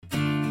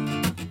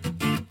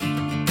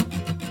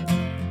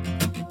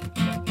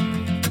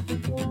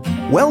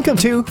Welcome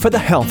to For the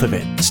Health of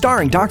It,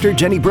 starring Dr.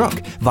 Jenny Brooke,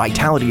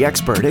 vitality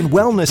expert and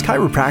wellness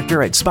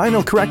chiropractor at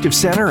Spinal Corrective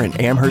Center in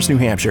Amherst, New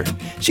Hampshire.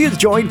 She is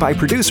joined by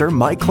producer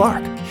Mike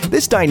Clark.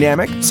 This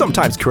dynamic,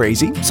 sometimes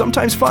crazy,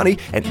 sometimes funny,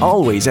 and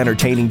always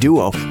entertaining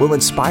duo will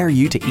inspire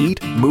you to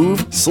eat,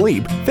 move,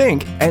 sleep,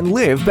 think, and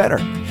live better.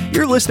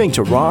 You're listening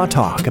to Raw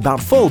Talk about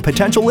full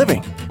potential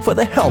living for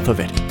the health of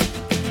it.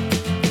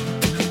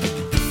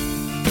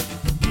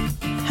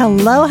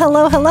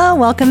 Hello.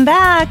 Welcome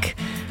back.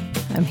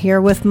 I'm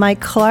here with Mike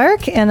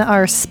Clark and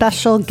our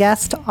special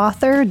guest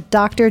author,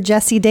 Dr.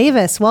 Jesse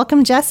Davis.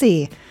 Welcome,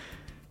 Jesse.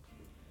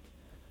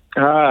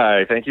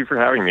 Hi, thank you for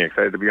having me.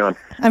 Excited to be on.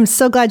 I'm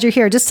so glad you're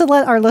here. Just to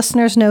let our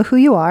listeners know who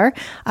you are,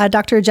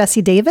 Dr.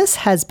 Jesse Davis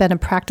has been a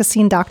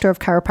practicing doctor of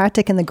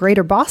chiropractic in the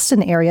greater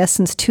Boston area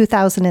since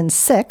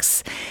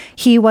 2006.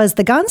 He was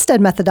the Gonstead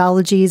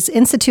Methodologies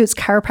Institute's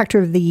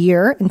Chiropractor of the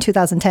Year in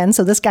 2010,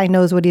 so this guy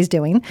knows what he's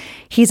doing.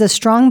 He's a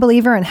strong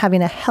believer in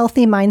having a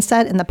healthy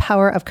mindset and the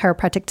power of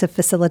chiropractic to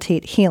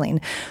facilitate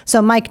healing.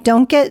 So, Mike,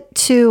 don't get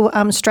too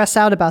stressed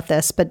out about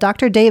this, but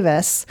Dr.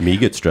 Davis... Me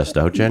get stressed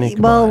out, Jenny?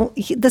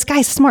 This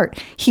guy's smart.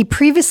 He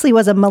previously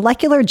was a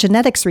molecular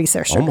genetics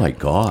researcher. Oh my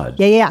God.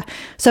 Yeah.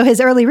 So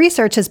his early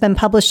research has been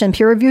published in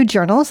peer-reviewed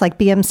journals like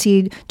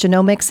BMC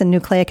Genomics and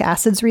Nucleic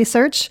Acids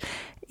Research.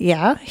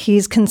 Yeah,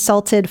 he's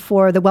consulted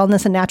for the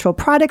wellness and natural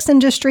products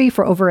industry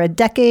for over a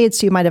decade.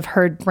 So you might have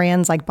heard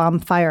brands like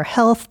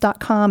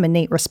bonfirehealth.com,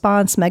 Innate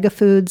Response,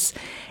 Megafoods.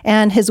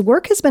 And his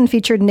work has been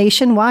featured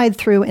nationwide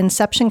through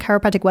Inception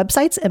chiropractic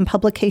websites and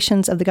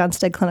publications of the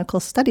Gonstead Clinical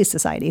Studies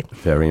Society.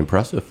 Very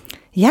impressive.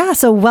 Yeah.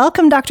 So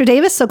welcome, Dr.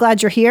 Davis. So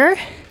glad you're here.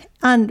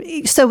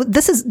 So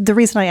this is the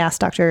reason I asked,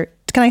 Doctor.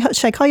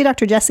 Should I call you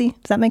Dr. Jesse?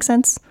 Does that make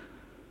sense?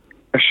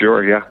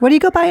 Sure, yeah. What do you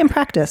go by in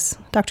practice,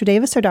 Dr.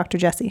 Davis or Dr.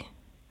 Jesse?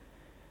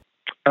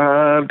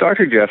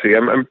 Dr. Jesse.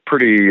 I'm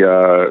pretty,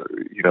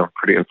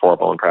 pretty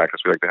informal in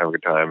practice. We like to have a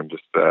good time and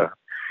just.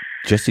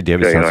 Jesse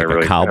Davis sounds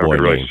like a cowboy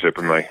name. Relationship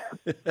with my.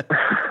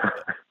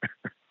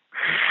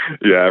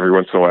 Yeah, every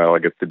once in a while I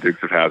get the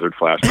Dukes of Hazzard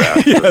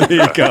flashback. Yeah,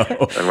 there you go.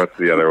 And what's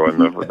the other one?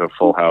 The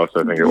Full House,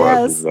 I think it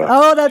was.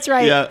 Oh, that's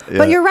right. Yeah.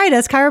 But you're right.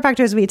 As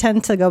chiropractors, we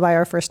tend to go by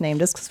our first name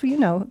just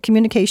because,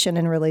 communication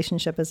and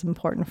relationship is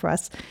important for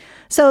us.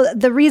 So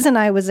the reason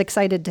I was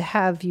excited to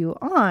have you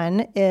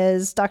on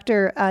is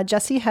Dr.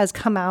 Jesse has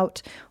come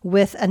out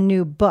with a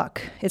new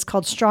book. It's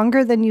called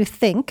Stronger Than You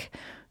Think.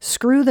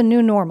 Screw the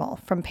New Normal,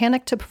 From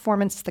Panic to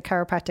Performance, the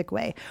Chiropractic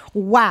Way.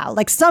 Wow.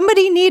 Like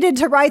somebody needed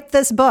to write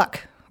this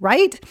book.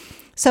 Right?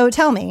 So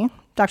tell me,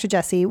 Dr.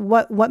 Jesse,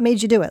 what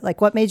made you do it? Like,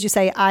 what made you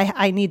say,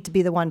 I need to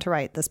be the one to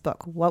write this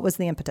book? What was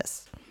the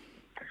impetus?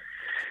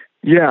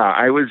 Yeah,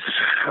 I was,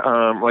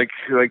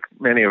 like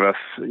many of us,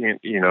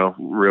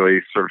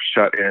 really sort of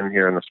shut in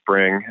here in the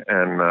spring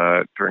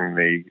and during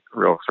the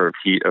real sort of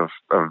heat of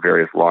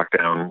various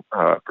lockdown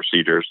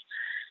procedures.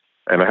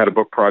 And I had a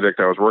book project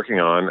I was working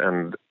on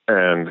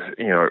and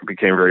it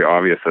became very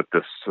obvious that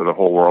the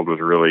whole world was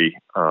really,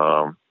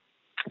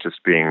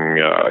 just being,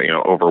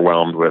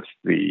 overwhelmed with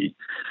the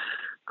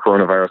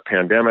coronavirus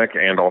pandemic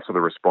and also the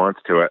response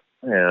to it.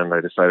 And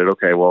I decided,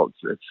 okay, well,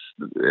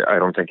 I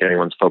don't think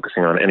anyone's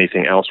focusing on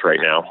anything else right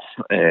now.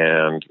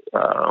 And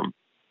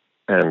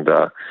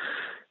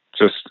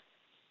just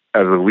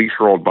as the weeks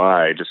rolled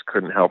by, I just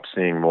couldn't help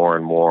seeing more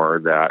and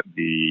more that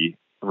the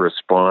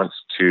response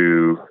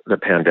to the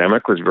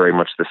pandemic was very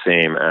much the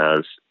same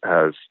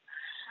as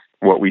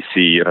what we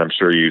see, and I'm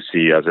sure you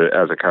see as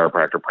a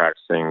chiropractor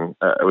practicing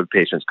with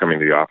patients coming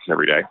to the office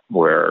every day,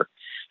 where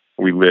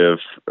we live,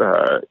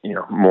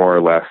 more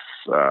or less,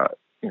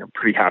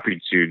 pretty happy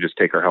to just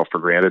take our health for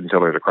granted until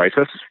there's a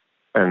crisis.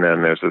 And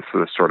then there's this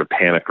sort of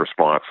panic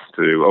response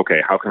to,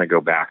 okay, how can I go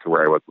back to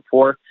where I was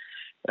before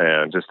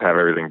and just have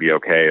everything be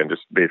okay and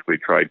just basically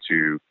try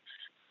to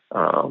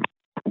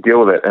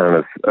deal with it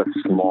at as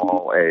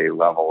small a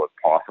level as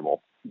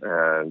possible.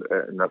 And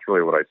that's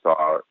really what I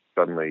saw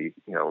suddenly,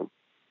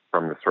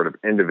 from the sort of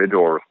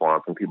individual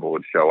response when people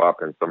would show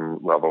up in some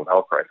level of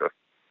health crisis.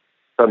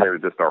 Suddenly it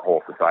was just our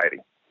whole society.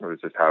 It was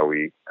just how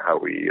we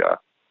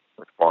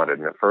responded.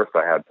 And at first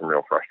I had some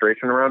real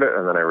frustration around it.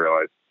 And then I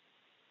realized,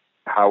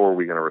 how are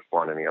we going to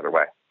respond any other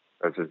way?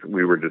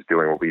 We were just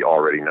doing what we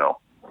already know.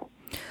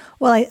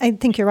 Well, I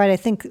think you're right. I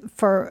think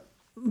for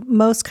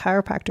most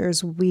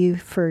chiropractors,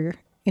 for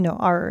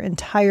our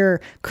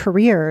entire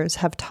careers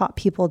have taught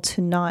people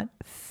to not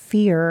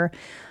fear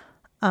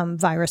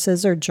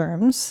viruses or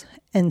germs.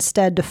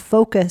 Instead, to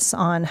focus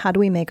on how do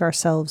we make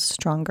ourselves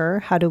stronger?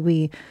 How do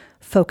we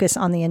focus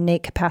on the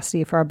innate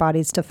capacity for our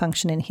bodies to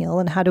function and heal?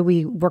 And how do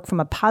we work from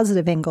a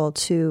positive angle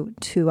to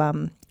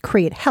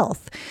create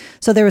health?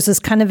 So there was this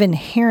kind of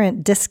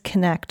inherent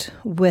disconnect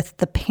with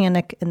the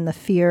panic and the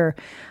fear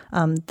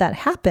that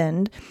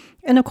happened.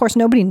 And of course,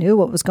 nobody knew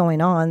what was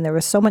going on. There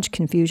was so much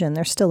confusion.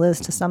 There still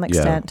is to some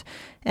extent.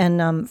 Yeah.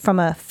 And from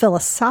a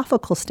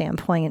philosophical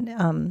standpoint,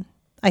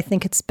 I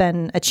think it's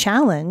been a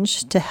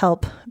challenge to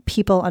help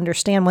people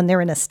understand when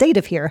they're in a state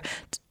of fear,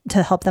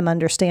 to help them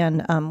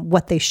understand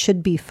what they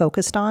should be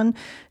focused on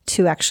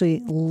to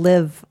actually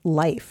live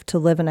life, to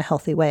live in a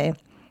healthy way.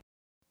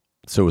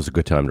 So it was a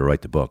good time to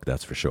write the book,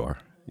 that's for sure.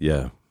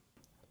 Yeah.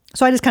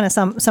 So I just kind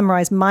of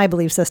summarized my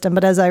belief system,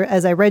 but as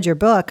I read your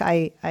book,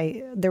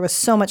 there was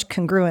so much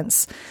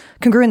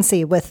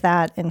congruency with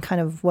that and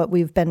kind of what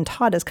we've been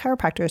taught as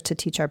chiropractors to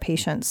teach our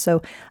patients.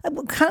 So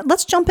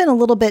let's jump in a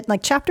little bit.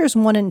 Like chapters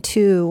 1 and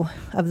 2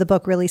 of the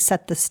book really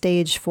set the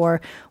stage for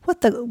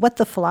what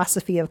the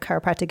philosophy of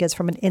chiropractic is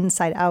from an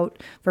inside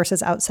out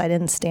versus outside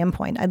in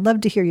standpoint. I'd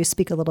love to hear you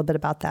speak a little bit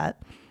about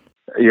that.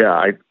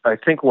 Yeah, I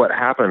think what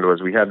happened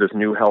was we had this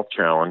new health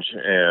challenge,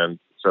 and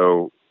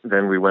so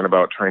then we went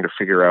about trying to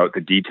figure out the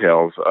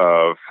details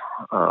of,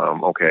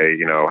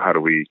 how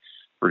do we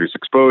reduce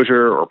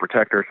exposure or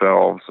protect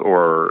ourselves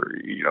or,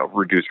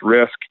 reduce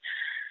risk.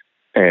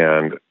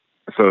 And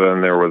so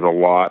then there was a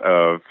lot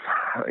of,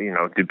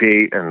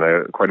 debate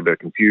and quite a bit of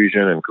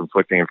confusion and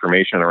conflicting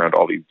information around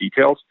all these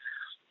details.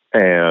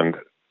 And,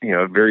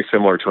 very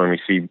similar to when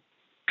we see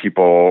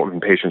people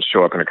and patients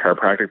show up in a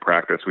chiropractic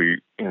practice,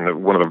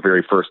 one of the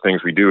very first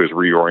things we do is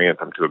reorient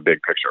them to a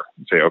big picture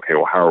and say, okay,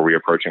 well, how are we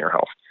approaching our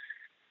health?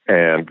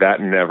 And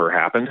that never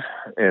happened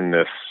in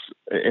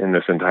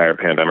this entire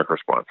pandemic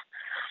response.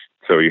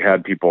 So you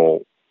had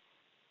people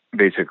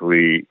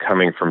basically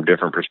coming from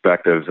different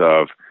perspectives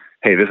of,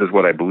 hey, this is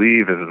what I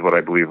believe. This is what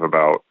I believe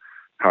about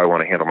how I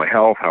want to handle my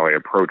health, how I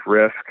approach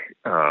risk,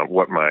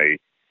 what my,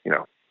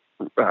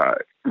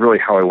 really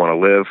how I want to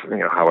live,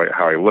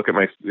 how I look at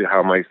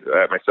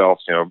myself,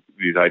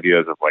 these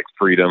ideas of like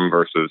freedom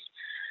versus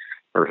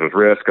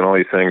risk and all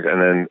these things.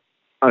 And then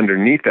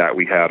underneath that,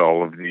 we had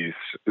all of these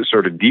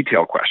sort of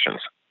detail questions,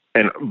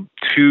 and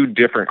two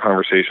different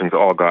conversations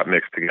all got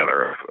mixed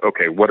together.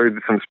 Okay, what are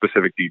some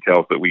specific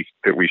details that we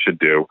should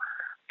do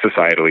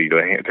societally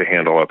to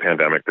handle a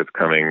pandemic that's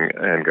coming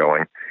and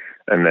going,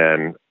 and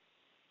then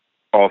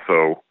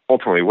also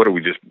ultimately, what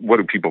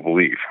do people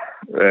believe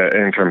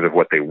in terms of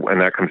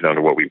and that comes down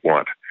to what we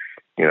want,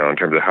 in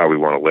terms of how we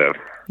want to live.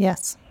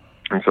 Yes.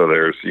 And so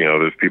there's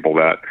people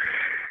that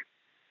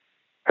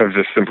have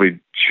just simply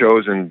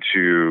chosen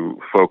to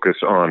focus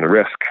on the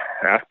risk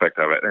aspect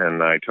of it.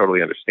 And I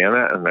totally understand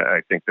that. And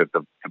I think that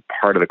the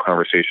part of the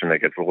conversation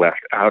that gets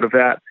left out of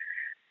that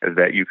is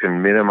that you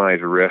can minimize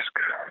risk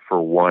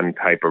for one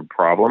type of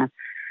problem.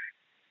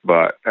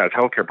 But as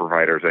healthcare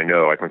providers, I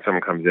know, like when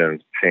someone comes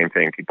in, same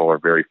thing, people are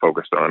very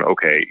focused on,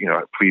 okay,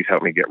 please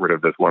help me get rid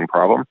of this one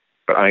problem.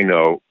 But I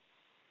know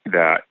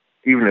that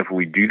even if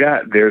we do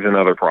that, there's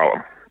another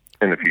problem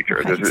in the future.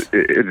 Right.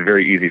 It's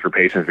very easy for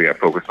patients to get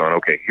focused on,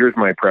 okay, here's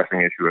my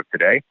pressing issue of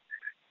today,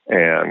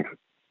 and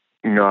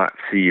not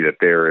see that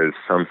there is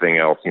something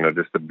else,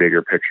 just the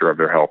bigger picture of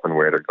their health and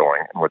where they're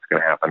going and what's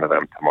going to happen to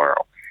them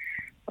tomorrow.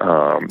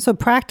 So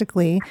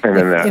practically,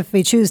 if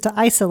we choose to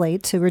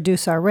isolate to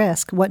reduce our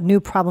risk, what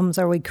new problems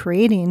are we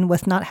creating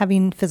with not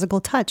having physical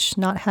touch,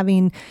 not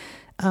having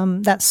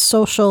that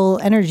social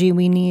energy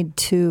we need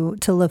to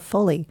live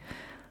fully?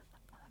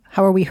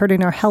 How are we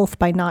hurting our health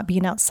by not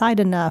being outside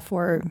enough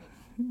or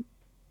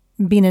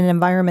being in an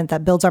environment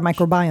that builds our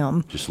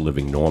microbiome? Just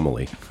living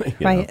normally.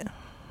 Right.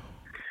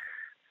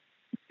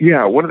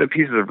 Yeah, one of the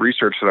pieces of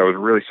research that I was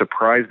really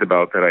surprised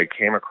about that I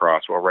came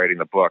across while writing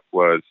the book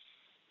was,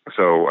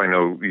 so I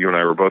know you and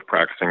I were both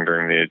practicing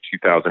during the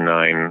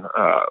 2009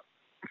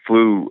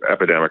 flu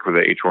epidemic with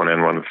the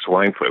H1N1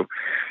 swine flu.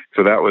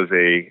 So that was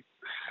a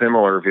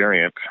similar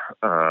variant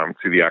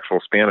to the actual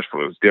Spanish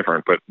flu. It was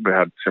different, but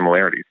had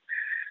similarities.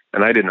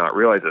 And I did not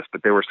realize this,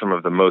 but they were some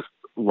of the most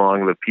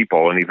long-lived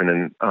people, and even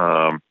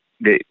in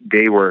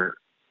they were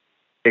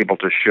able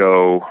to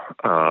show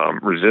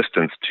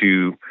resistance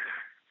to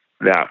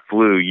that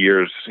flu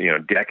years,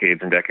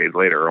 decades and decades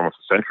later, almost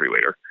a century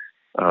later,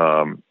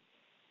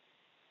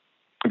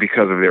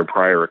 because of their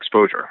prior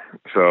exposure.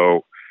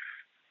 So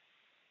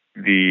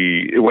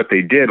what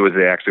they did was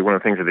one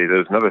of the things that they did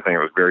was another thing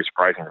that was very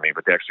surprising to me,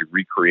 but they actually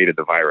recreated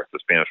the virus, the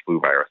Spanish flu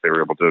virus. They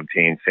were able to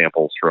obtain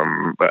samples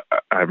from,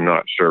 I'm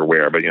not sure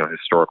where, but,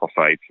 historical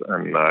sites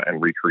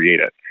and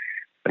recreate it.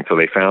 And so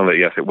they found that,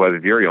 yes, it was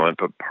virulent,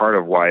 but part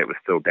of why it was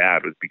so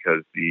bad was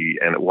because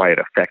and why it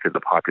affected the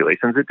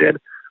populations it did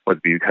was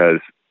because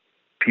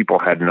people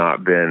had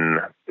not been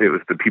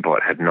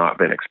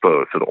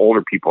exposed. So the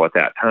older people at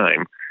that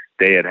time,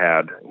 they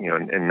had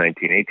in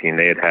 1918,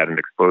 they had an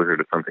exposure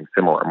to something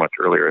similar much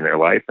earlier in their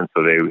life. And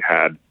so they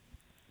had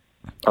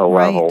a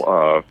level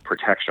of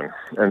protection.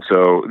 And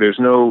so there's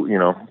no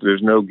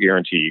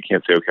guarantee. You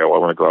can't say, okay, well, I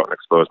want to go out and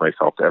expose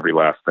myself to every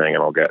last thing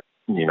and I'll get,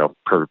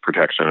 perfect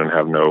protection and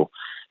have no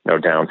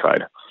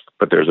downside.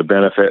 But there's a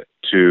benefit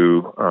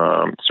to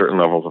certain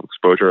levels of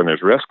exposure, and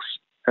there's risks.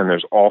 And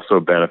there's also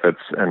benefits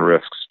and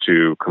risks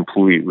to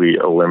completely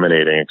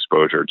eliminating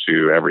exposure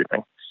to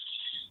everything.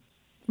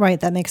 Right,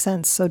 that makes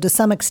sense. So to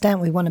some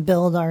extent, we want to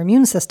build our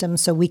immune system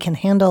so we can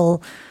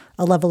handle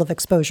a level of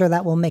exposure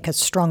that will make us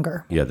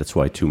stronger. Yeah, that's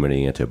why too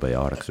many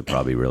antibiotics are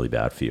probably really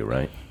bad for you,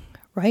 right?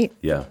 Right.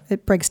 Yeah.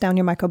 It breaks down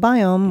your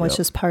microbiome, which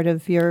is part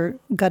of your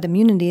gut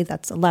immunity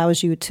that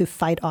allows you to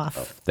fight off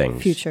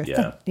things. Future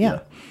things.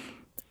 Yeah.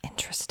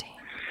 Interesting.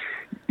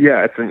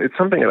 Yeah, it's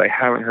something that I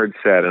haven't heard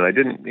said, and I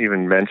didn't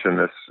even mention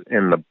this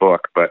in the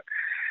book, but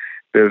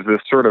there's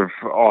this sort of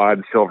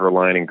odd silver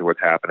lining to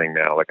what's happening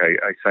now. Like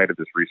I cited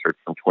this research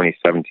from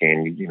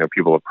 2017.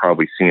 People have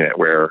probably seen it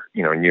where,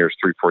 in years,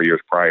 3-4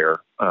 years prior,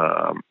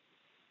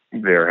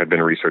 there had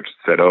been research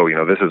that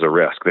said, this is a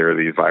risk. There are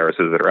these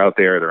viruses that are out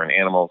there. They're in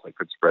animals. They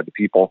could spread to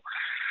people.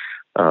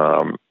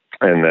 And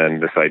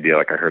then this idea,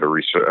 like I heard a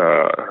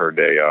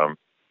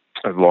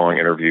long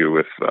interview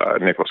with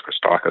Nicholas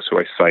Christakis, who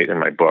I cite in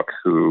my book,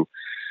 who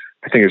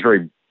I think is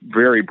very,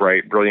 very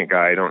bright, brilliant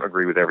guy. I don't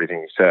agree with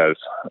everything he says.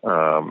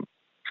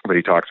 But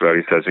he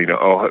says,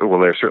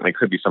 there certainly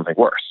could be something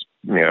worse.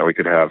 We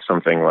could have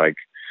something like,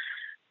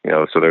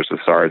 so there's the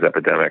SARS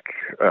epidemic,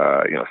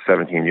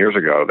 17 years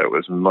ago that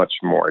was much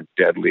more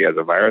deadly as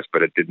a virus,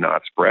 but it did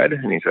not spread.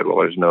 And he said, well,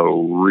 there's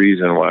no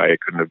reason why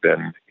it couldn't have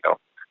been,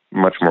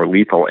 much more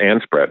lethal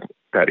and spread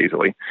that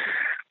easily.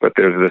 But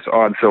there's this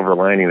odd silver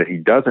lining that he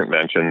doesn't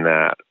mention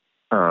that,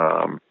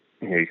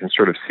 you can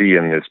sort of see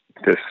in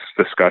this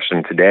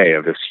discussion today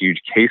of this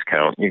huge case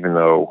count, even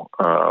though,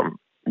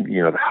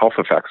 the health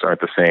effects aren't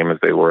the same as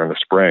they were in the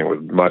spring,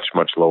 with much,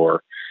 much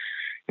lower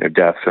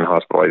deaths and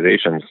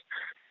hospitalizations,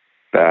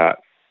 that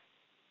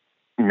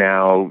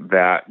now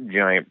that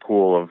giant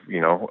pool of,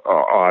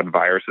 odd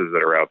viruses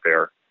that are out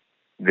there,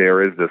 there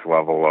is this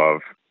level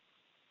of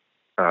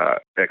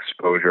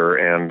exposure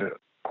and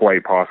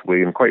quite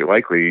possibly and quite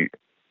likely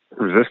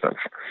resistance.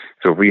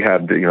 So if we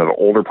had the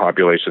older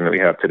population that we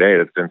have today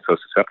that's been so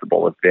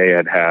susceptible, if they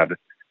had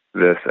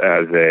this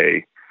as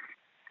a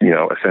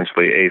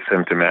essentially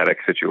asymptomatic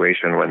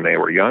situation when they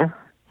were young,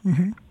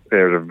 mm-hmm.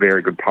 there's a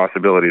very good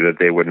possibility that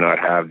they would not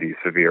have these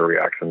severe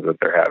reactions that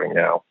they're having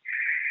now.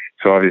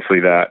 So obviously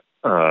that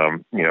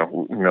no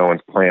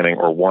one's planning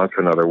or wants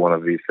another one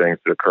of these things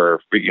to occur,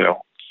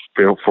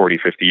 40,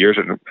 50 years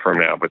from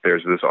now, but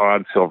there's this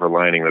odd silver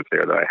lining that's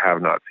there that I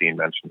have not seen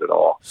mentioned at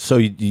all. So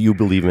do you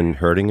believe in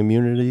herding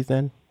immunity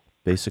then,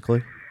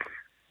 basically?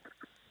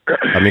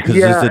 I mean, because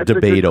there's a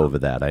debate over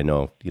that. I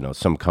know,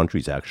 some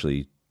countries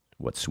actually,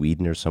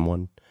 Sweden or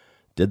someone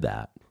did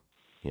that,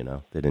 they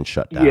didn't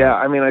shut down. Yeah,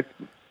 I mean,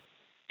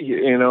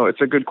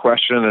 it's a good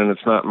question, and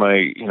it's not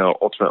my,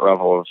 ultimate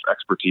level of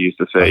expertise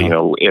to say,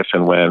 if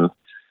and when.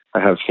 I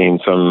have seen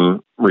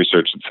some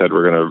research that said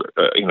we're going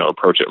to,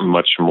 approach it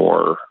much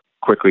more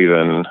quickly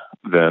than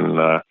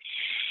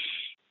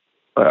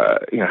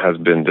has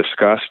been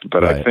discussed.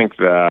 But right. I think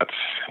that,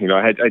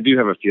 I do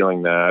have a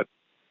feeling that,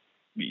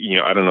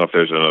 I don't know if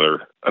there's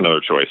another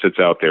choice. It's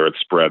out there. It's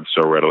spread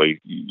so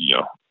readily,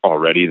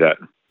 already that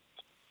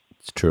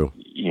it's true.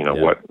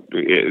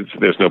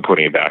 There's no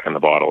putting it back in the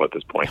bottle at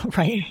this point.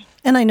 Right.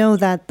 And I know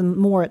that the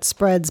more it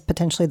spreads,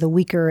 potentially the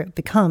weaker it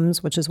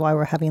becomes, which is why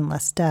we're having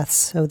less deaths.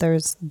 So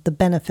there's the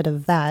benefit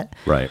of that.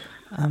 Right.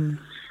 So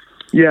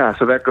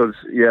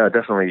that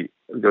definitely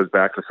goes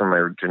back to some of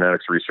my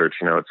genetics research.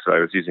 I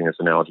was using this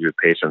analogy with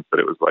patients, but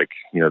it was like,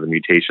 the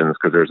mutations,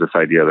 because there's this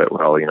idea that,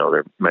 they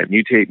might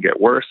mutate and get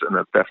worse, and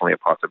that's definitely a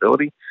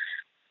possibility.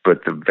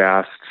 But the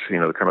vast,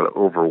 kind of the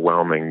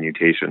overwhelming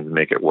mutations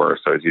make it worse.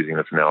 So I was using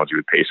this analogy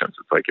with patients.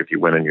 It's like if you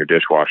went in your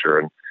dishwasher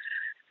and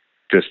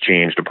just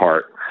changed a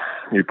part,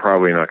 you're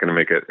probably not going to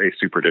make it a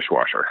super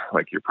dishwasher.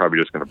 Like you're probably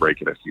just going to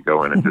break it if you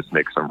go in and just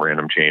make some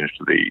random change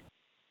to the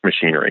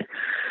machinery.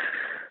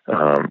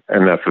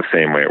 And that's the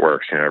same way it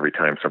works. Every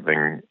time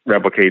something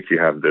replicates, you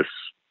have this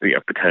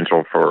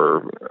potential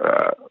for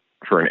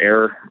an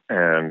error,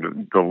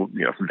 and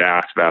the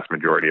vast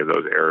majority of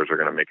those errors are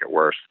going to make it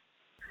worse.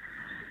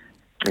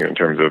 In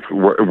terms of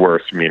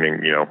worse,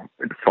 meaning,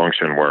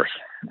 function worse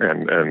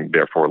and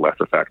therefore less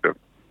effective.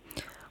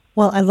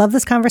 Well, I love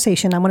this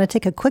conversation. I want to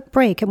take a quick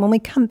break. And when we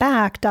come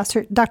back,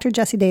 Dr.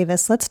 Jesse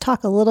Davis, let's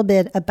talk a little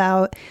bit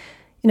about,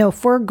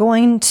 if we're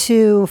going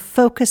to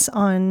focus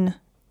on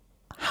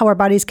how our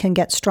bodies can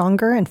get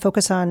stronger and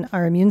focus on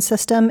our immune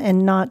system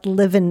and not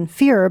live in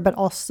fear, but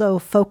also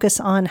focus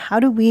on how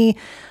do we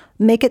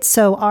make it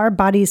so our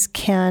bodies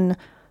can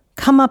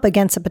come up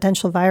against a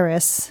potential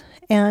virus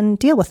and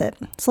deal with it.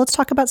 So let's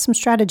talk about some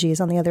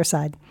strategies on the other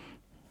side.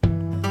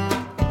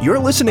 You're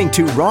listening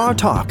to Raw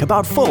Talk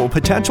about full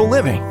potential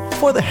living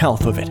for the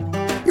health of it.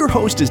 Your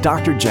host is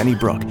Dr. Jenny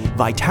Brook,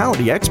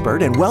 vitality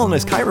expert and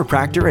wellness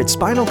chiropractor at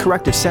Spinal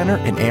Corrective Center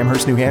in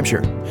Amherst, New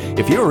Hampshire.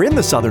 If you're in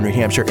the southern New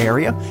Hampshire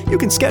area, you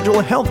can schedule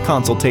a health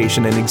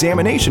consultation and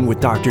examination with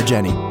Dr.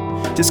 Jenny.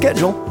 To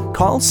schedule,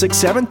 call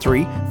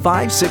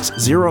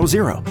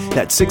 673-5600.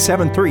 That's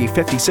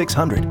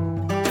 673-5600.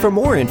 For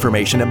more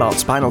information about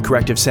Spinal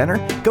Corrective Center,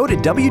 go to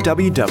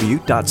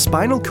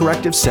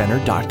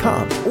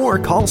www.spinalcorrectivecenter.com or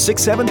call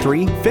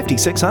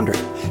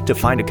 673-5600. To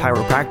find a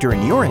chiropractor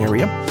in your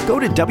area,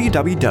 go to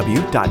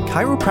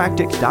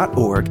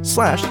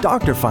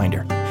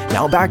www.chiropractic.org/doctorfinder.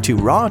 Now back to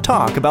Raw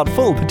Talk about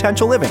full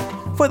potential living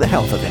for the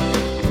health of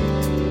it.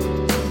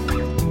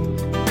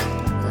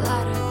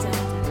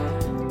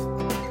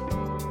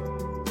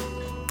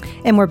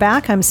 And we're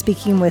back. I'm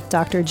speaking with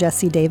Dr.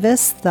 Jesse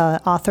Davis, the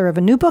author of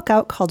a new book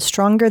out called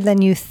Stronger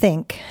Than You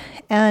Think.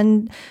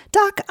 And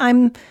Doc,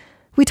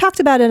 we We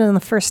talked about it in the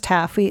first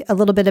half, a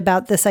little bit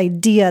about this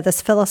idea,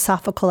 this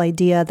philosophical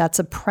idea that's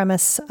a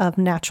premise of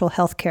natural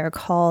healthcare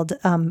called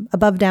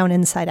above, down,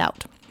 inside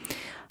out.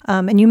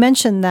 And you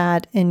mentioned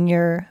that in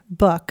your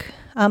book.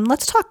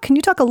 Can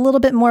you talk a little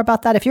bit more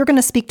about that? If you're going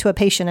to speak to a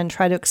patient and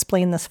try to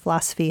explain this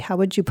philosophy, how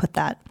would you put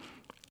that?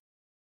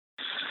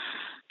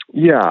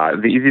 Yeah,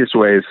 the easiest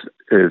way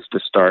is to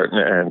start,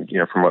 and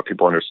from what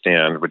people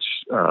understand, which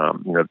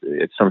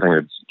it's something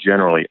that's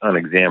generally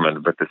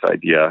unexamined, but this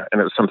idea,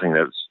 and it was something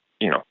that's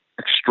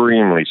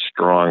extremely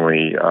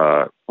strongly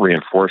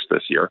reinforced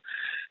this year,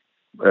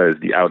 is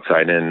the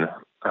outside-in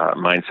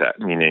mindset,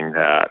 meaning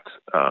that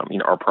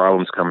our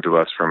problems come to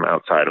us from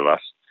outside of us.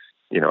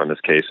 In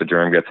this case, a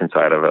germ gets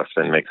inside of us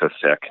and makes us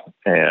sick,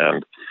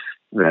 and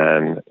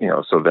then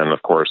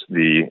of course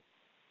the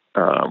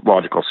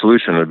logical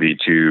solution would be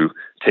to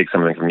take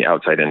something from the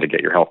outside in to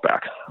get your health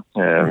back.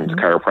 And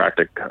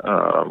chiropractic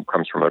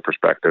comes from the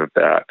perspective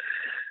that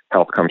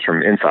health comes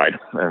from inside,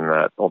 and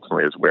that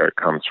ultimately is where it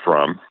comes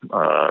from.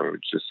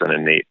 It's just an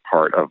innate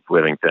part of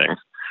living things.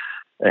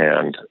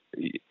 And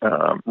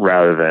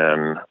rather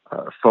than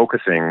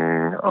focusing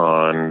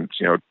on,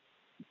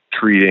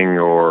 treating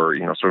or,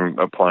 sort of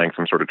applying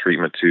some sort of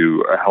treatment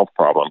to a health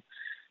problem,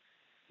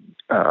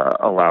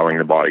 allowing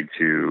the body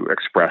to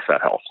express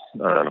that health.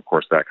 And of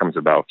course, that comes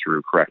about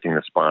through correcting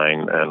the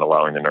spine and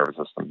allowing the nervous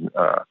system,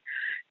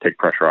 take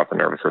pressure off the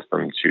nervous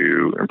system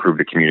to improve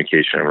the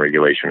communication and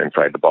regulation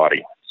inside the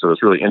body. So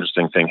this really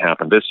interesting thing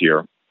happened this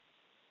year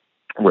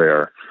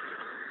where,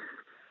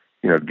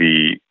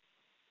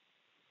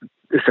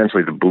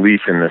 essentially the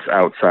belief in this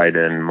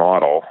outside-in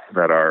model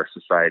that our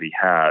society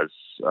has,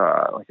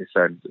 like I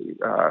said,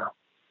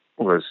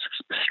 was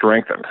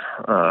strengthened.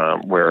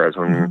 Whereas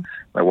when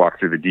I walk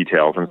through the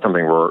details, and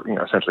something we're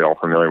essentially all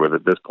familiar with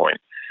at this point,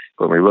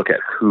 but when we look at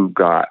who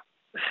got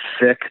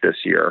sick this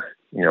year,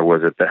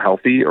 was it the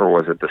healthy or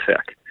was it the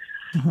sick?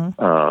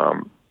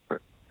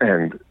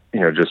 And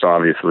just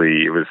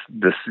obviously it was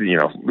this.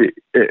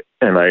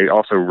 And I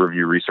also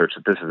review research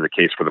that this is the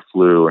case for the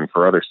flu and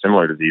for other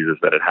similar diseases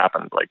that had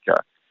happened. Like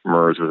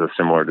MERS was a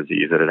similar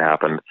disease that had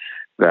happened.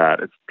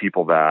 That it's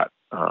people that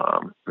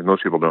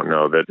most people don't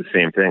know that the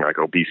same thing, like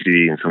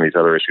obesity and some of these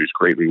other issues,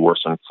 greatly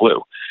worsen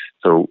flu.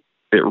 So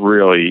it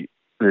really,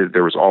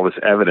 there was all this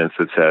evidence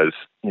that says,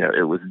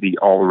 it was the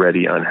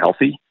already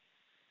unhealthy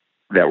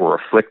that were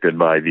afflicted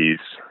by these,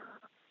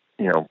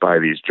 by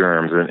these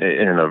germs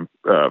in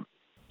a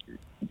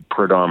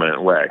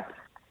predominant way.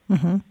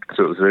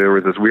 So there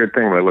was this weird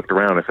thing when I looked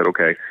around. I said,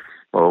 okay,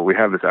 well, we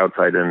have this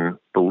outside-in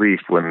belief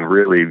when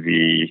really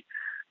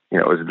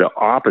it was the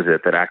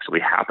opposite that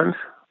actually happened.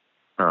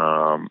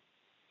 When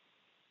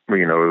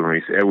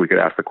we could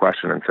ask the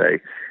question and say,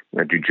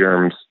 do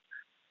germs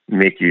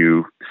make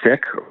you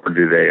sick or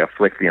do they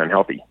afflict the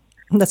unhealthy?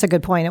 That's a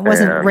good point. It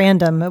wasn't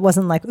random. It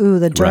wasn't like, ooh,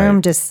 the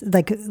germ just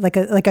like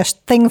a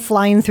thing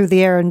flying through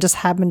the air and just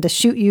happened to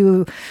shoot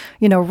you,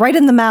 right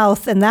in the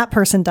mouth, and that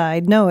person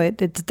died. No,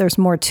 there's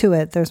more to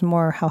it. There's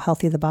more how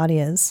healthy the body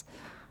is.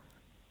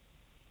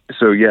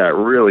 So yeah, it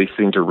really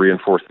seemed to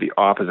reinforce the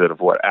opposite of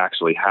what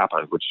actually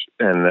happened, which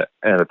and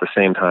at the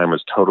same time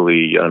was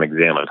totally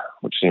unexamined,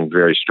 which seemed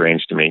very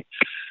strange to me.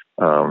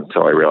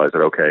 So I realized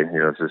that, okay,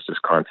 there's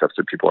just concepts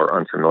that people are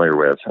unfamiliar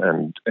with,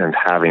 and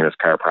having this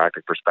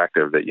chiropractic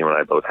perspective that you and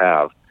I both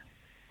have,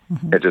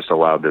 it just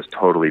allowed this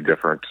totally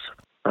different,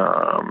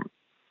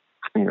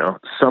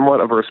 somewhat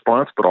of a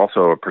response, but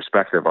also a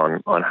perspective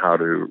on how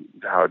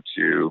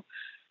to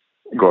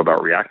go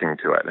about reacting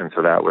to it. And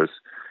so that was,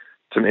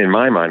 in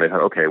my mind, I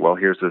thought, okay, well,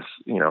 here's this,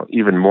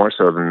 even more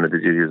so than the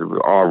diseases we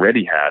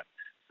already had,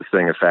 this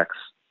thing affects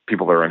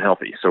people that are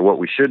unhealthy. So what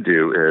we should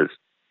do is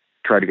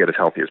try to get as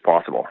healthy as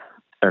possible.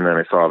 And then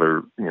I saw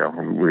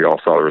we all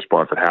saw the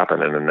response that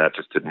happened, and then that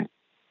just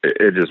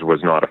it just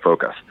was not a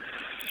focus.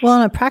 Well,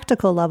 on a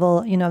practical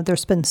level,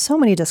 there's been so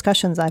many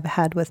discussions I've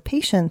had with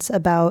patients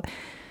about,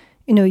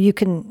 you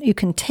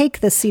can take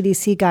the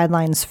CDC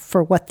guidelines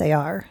for what they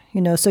are,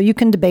 so you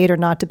can debate or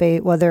not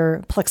debate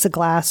whether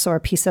plexiglass or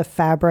a piece of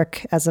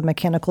fabric as a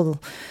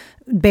mechanical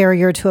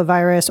barrier to a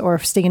virus or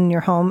staying in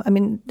your home. I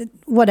mean,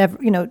 whatever,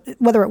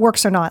 whether it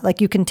works or not, like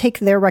you can take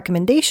their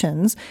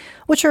recommendations,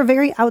 which are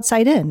very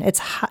outside in. It's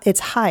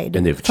hide.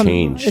 And they've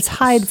changed. It's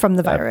hide from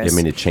the virus. I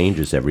mean, it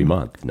changes every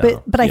month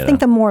now. But I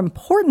think the more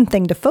important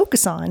thing to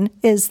focus on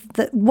is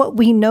that what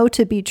we know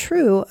to be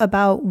true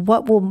about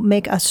what will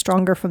make us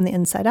stronger from the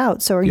inside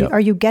out. So are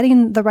you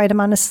getting the right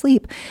amount of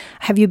sleep?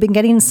 Have you been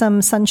getting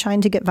some sunshine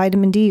to get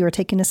vitamin D or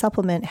taking a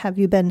supplement? Have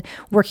you been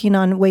working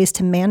on ways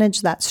to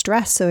manage that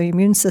stress so your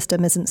immune system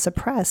isn't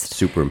suppressed?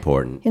 Super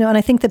important. And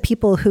I think the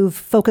people who've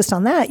focused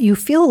on that, you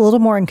feel a little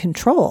more in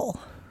control,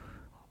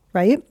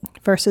 right?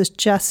 Versus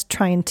just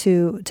trying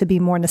to be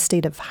more in a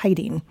state of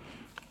hiding.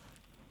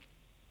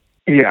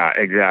 Yeah,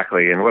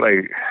 exactly. And what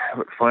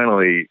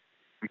finally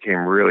became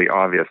really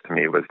obvious to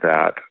me was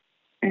that,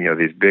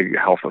 these big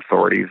health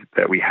authorities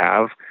that we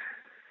have,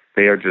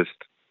 they are just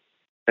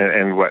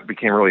and what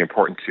became really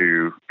important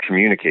to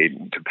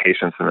communicate to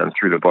patients and then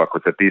through the book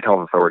was that these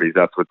health authorities,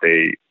 that's what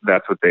they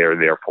are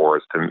there for,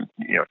 is to,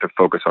 to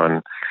focus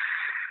on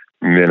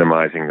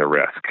minimizing the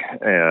risk.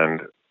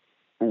 And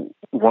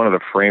one of the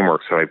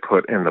frameworks that I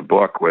put in the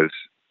book was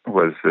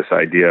this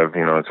idea of,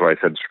 that's why I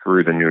said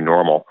screw the new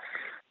normal,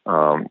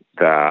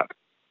 that,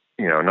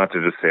 not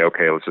to just say,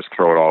 okay, let's just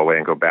throw it all away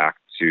and go back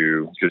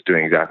to just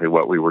doing exactly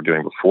what we were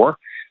doing before,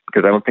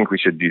 because I don't think we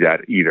should do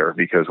that either,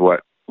 because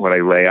what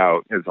I lay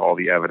out is all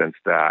the evidence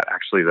that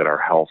actually that our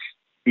health,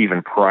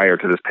 even prior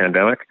to this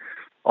pandemic,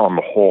 on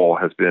the whole,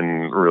 has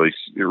been really,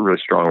 really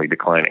strongly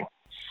declining.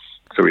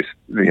 So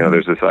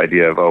there's this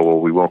idea of,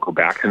 we won't go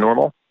back to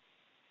normal,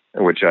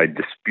 which I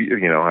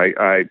dispute.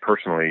 I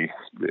personally,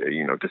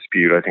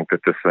 dispute. I think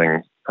that this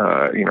thing,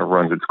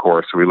 runs its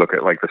course. So we look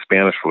at like the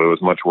Spanish flu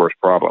is a much worse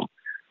problem,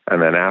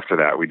 and then after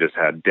that, we just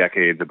had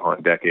decades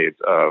upon decades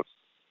of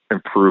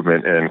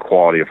improvement in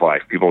quality of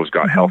life. People just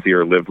got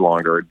healthier, lived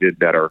longer, did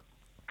better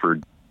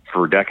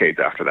for decades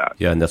after that.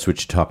 Yeah, and that's what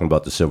you're talking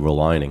about, the silver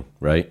lining,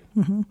 right?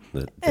 Mm-hmm.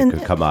 That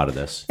could come out of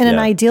this. In an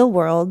ideal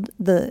world,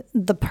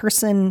 the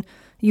person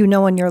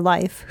in your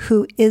life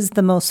who is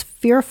the most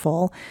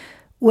fearful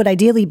would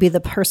ideally be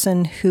the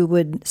person who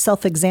would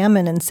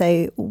self-examine and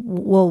say,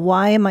 well,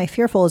 why am I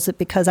fearful? Is it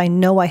because I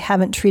know I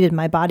haven't treated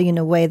my body in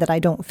a way that I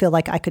don't feel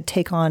like I could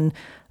take on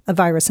a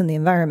virus in the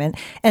environment,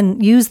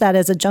 and use that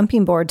as a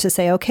jumping board to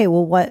say, okay,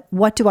 well,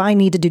 what do I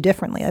need to do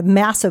differently? A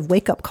massive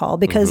wake-up call,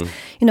 because,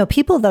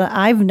 people that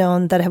I've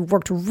known that have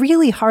worked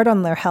really hard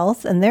on their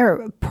health and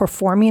they're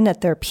performing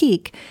at their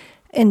peak,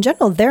 in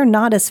general, they're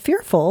not as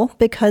fearful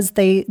because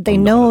they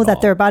know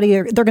that their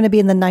body, they're going to be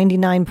in the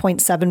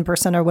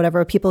 99.7% or whatever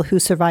of people who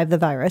survive the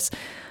virus.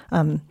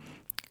 So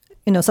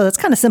that's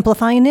kind of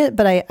simplifying it,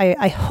 but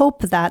I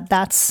hope that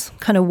that's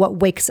kind of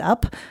what wakes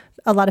up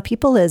a lot of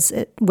people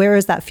where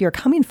is that fear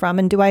coming from?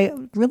 And do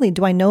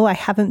I know I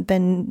haven't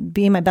been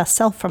being my best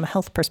self from a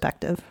health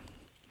perspective?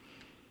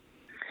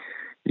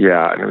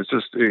 Yeah. And it was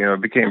just,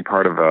 it became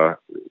part of a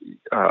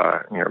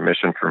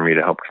mission for me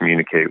to help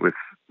communicate with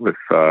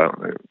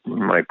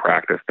my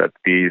practice that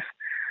these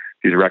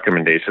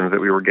recommendations that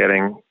we were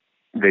getting,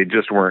 they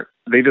just weren't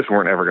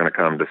ever going to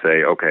come to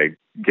say, okay,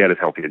 get as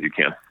healthy as you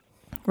can.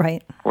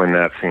 Right. When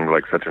that seemed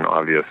like such an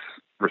obvious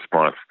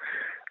response.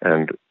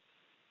 And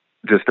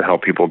just to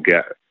help people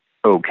get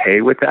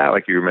okay with that,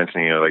 like you were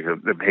mentioning, like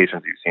the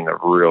patients you've seen have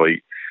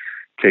really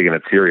taken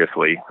it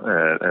seriously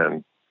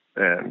and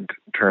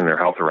turn their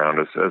health around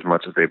as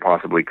much as they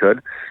possibly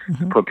could.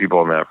 To put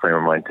people in that frame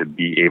of mind to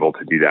be able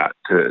to do that,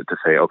 to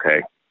say,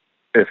 okay,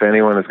 if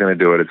anyone is going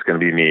to do it, it's going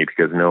to be me,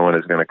 because no one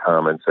is going to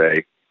come and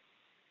say,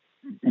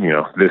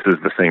 this is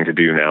the thing to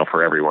do now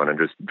for everyone, and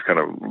just kind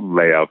of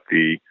lay out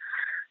the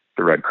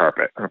red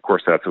carpet. And of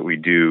course, that's what we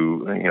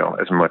do,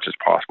 as much as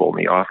possible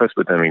in the office.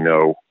 But then we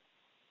know,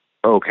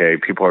 okay,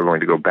 people are going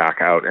to go back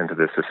out into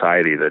this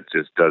society that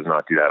just does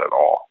not do that at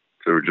all.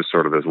 So we're just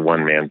sort of this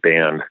one-man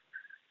band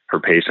for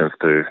patients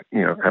to,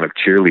 kind of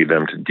cheerlead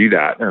them to do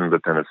that.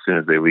 But then as soon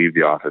as they leave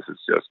the office,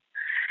 it's just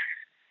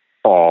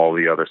all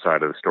the other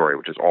side of the story,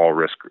 which is all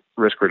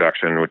risk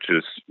reduction, which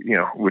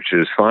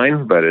is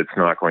fine, but it's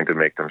not going to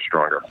make them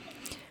stronger.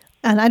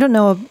 And I don't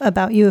know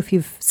about you if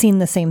you've seen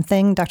the same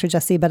thing, Dr.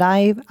 Jesse, but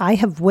I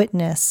have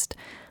witnessed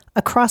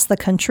across the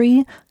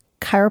country,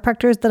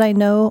 chiropractors that I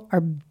know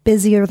are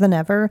busier than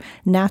ever,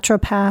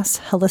 naturopaths,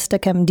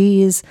 holistic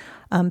MDs,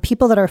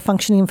 people that are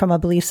functioning from a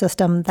belief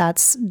system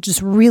that's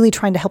just really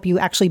trying to help you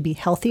actually be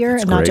healthier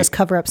and not just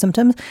cover up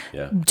symptoms,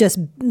 just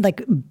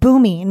like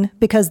booming,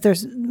 because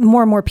there's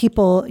more and more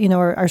people,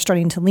 are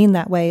starting to lean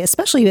that way,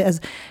 especially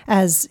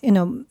as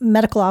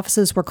medical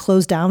offices were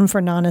closed down for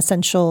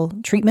non-essential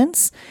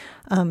treatments.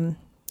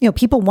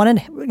 People wanted,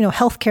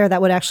 healthcare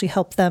that would actually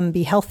help them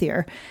be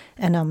healthier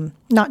and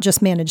not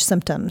just manage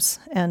symptoms.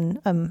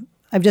 And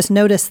I've just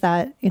noticed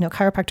that,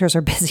 chiropractors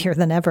are busier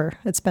than ever.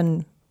 It's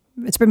been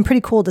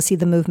pretty cool to see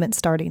the movement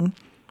starting.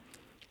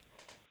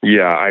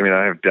 Yeah, I mean,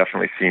 I have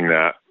definitely seen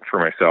that for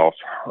myself,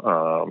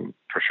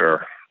 for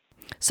sure.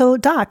 So,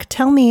 Doc,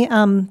 tell me,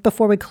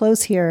 before we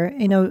close here,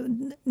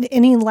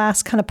 any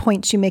last kind of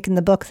points you make in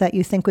the book that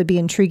you think would be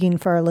intriguing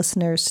for our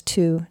listeners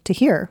to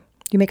hear?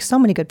 You make so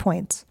many good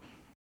points.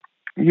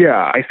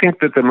 Yeah, I think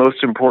that the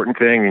most important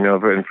thing,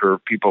 and for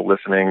people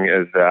listening,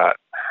 is that,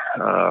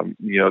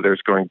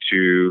 there's going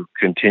to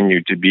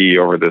continue to be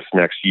over this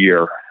next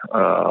year,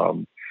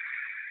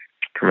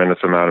 tremendous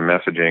amount of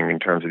messaging in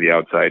terms of the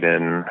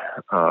outside-in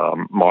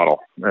model,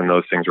 and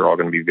those things are all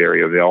going to be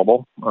very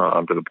available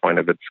to the point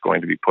of it's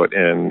going to be put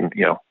in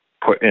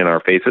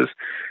our faces,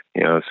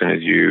 as soon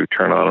as you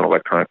turn on an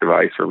electronic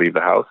device or leave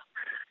the house.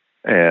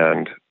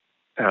 And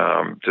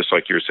just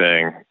like you were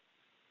saying,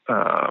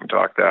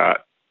 Doc,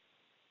 that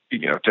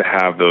to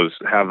have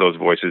those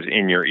voices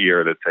in your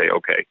ear that say,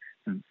 okay,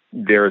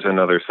 there's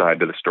another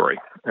side to the story,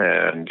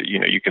 and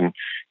you can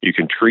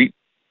treat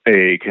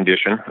a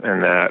condition,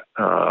 and that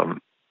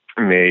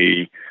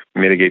may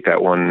mitigate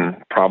that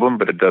one problem,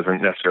 but it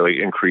doesn't necessarily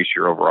increase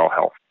your overall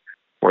health.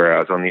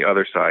 Whereas on the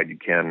other side, you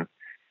can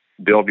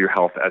build your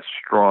health as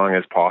strong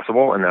as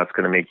possible, and that's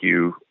going to make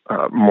you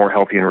more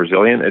healthy and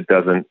resilient. It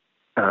doesn't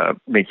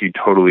make you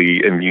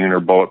totally immune or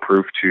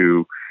bulletproof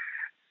to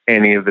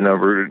any of the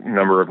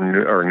number of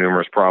or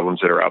numerous problems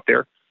that are out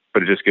there,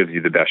 but it just gives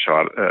you the best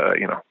shot,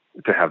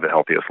 to have the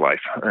healthiest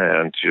life,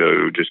 and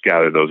to just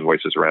gather those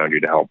voices around you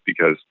to help,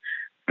 because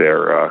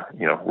they're,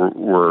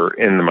 we're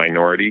in the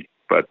minority,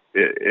 but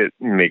it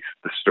makes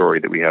the story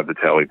that we have to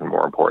tell even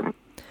more important.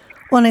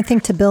 Well, and I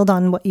think to build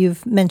on what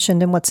you've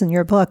mentioned and what's in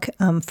your book,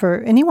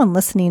 for anyone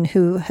listening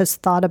who has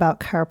thought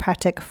about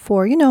chiropractic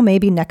for,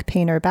 maybe neck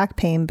pain or back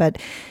pain, but,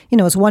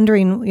 is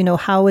wondering,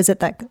 how is it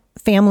that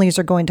families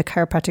are going to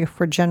chiropractic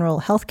for general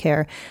health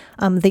care?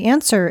 The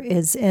answer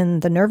is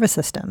in the nervous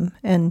system.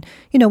 And,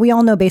 we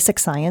all know basic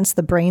science.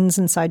 The brain's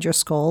inside your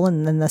skull,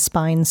 and then the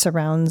spine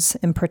surrounds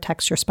and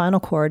protects your spinal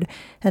cord.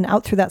 And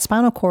out through that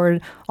spinal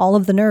cord, all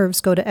of the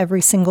nerves go to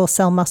every single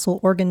cell, muscle,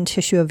 organ,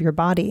 tissue of your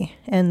body.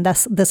 And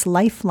thus, this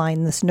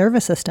lifeline, this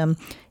nervous system,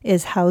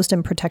 is housed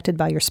and protected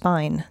by your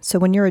spine. So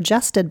when you're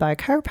adjusted by a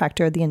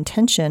chiropractor, the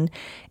intention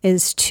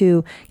is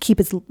to keep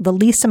the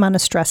least amount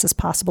of stress as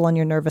possible on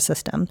your nervous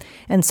system.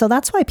 And so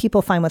that's why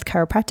people find with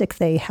chiropractic,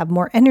 they have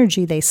more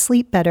energy, they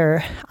sleep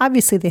better.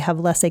 Obviously, they have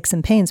less aches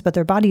and pains, but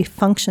their body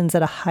functions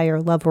at a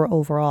higher level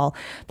overall.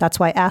 That's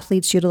why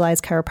athletes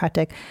utilize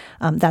chiropractic.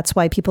 That's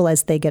why people,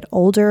 as they get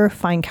older,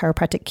 find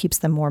chiropractic keeps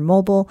them more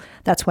mobile.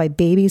 That's why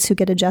babies who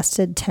get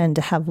adjusted tend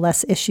to have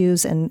less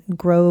issues and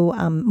grow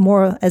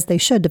more as they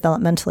should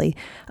developmentally.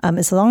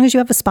 As long as you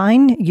have a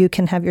spine, you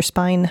can have your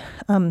spine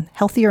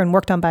healthier and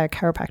worked on by a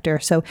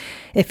chiropractor. So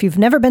if you've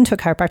never been to a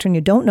chiropractor and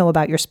you don't know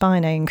about your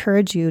spine, I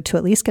encourage you to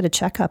at least get a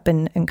checkup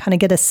and kind of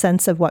get a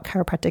sense of what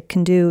chiropractic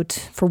can do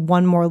for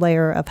one more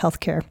layer of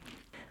healthcare.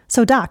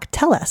 So Doc,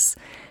 tell us,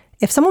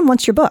 if someone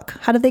wants your book,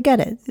 how do they get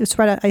it? It's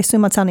right, I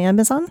assume it's on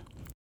Amazon?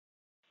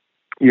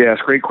 Yes,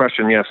 great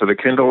question. Yeah, so the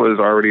Kindle is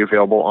already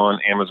available on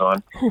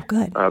Amazon. Oh,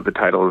 good. The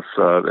title is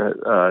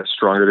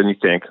Stronger Than You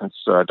Think.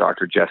 It's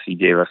Dr. Jesse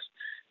Davis.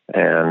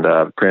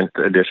 And print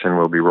edition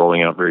will be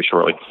rolling out very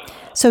shortly.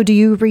 So do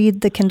you read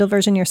the Kindle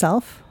version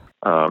yourself?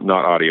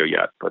 Not audio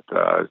yet, but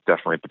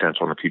definitely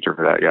potential in the future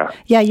for that, yeah.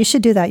 Yeah, you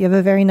should do that. You have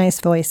a very nice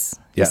voice.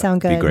 Yeah, you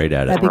sound good. Be great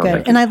at it. That'd be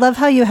good. And I love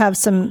how you have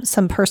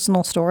some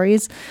personal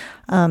stories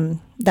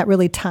that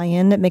really tie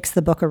in. It makes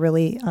the book a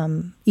really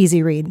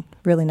easy read,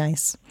 really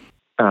nice.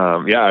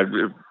 Love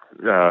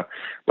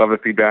the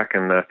feedback,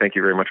 and thank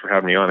you very much for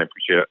having me on. I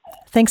appreciate it.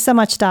 Thanks so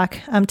much, Doc.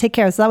 Take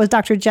care. So that was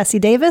Dr. Jesse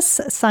Davis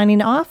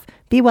signing off.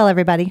 Be well,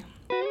 everybody.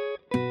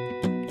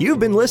 You've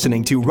been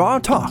listening to Raw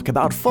Talk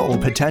about full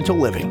potential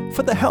living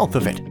for the health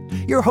of it.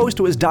 Your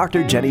host was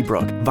Dr. Jenny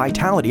Brooke,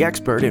 vitality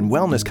expert and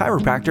wellness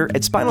chiropractor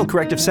at Spinal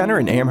Corrective Center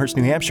in Amherst,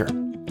 New Hampshire.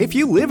 If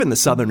you live in the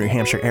southern New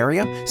Hampshire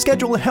area,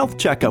 schedule a health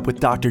checkup with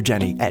Dr.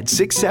 Jenny at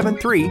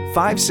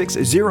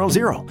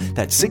 673-5600.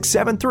 That's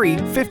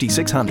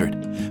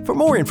 673-5600. For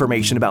more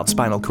information about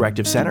Spinal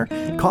Corrective Center,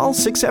 call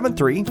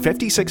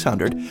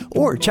 673-5600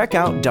 or check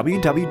out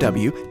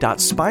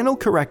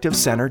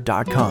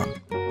www.spinalcorrectivecenter.com.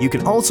 You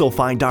can also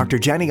find Dr.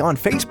 Jenny on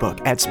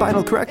Facebook at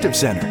Spinal Corrective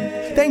Center.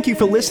 Thank you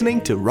for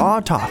listening to Raw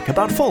Talk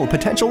about full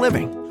potential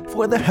living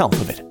for the health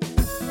of it.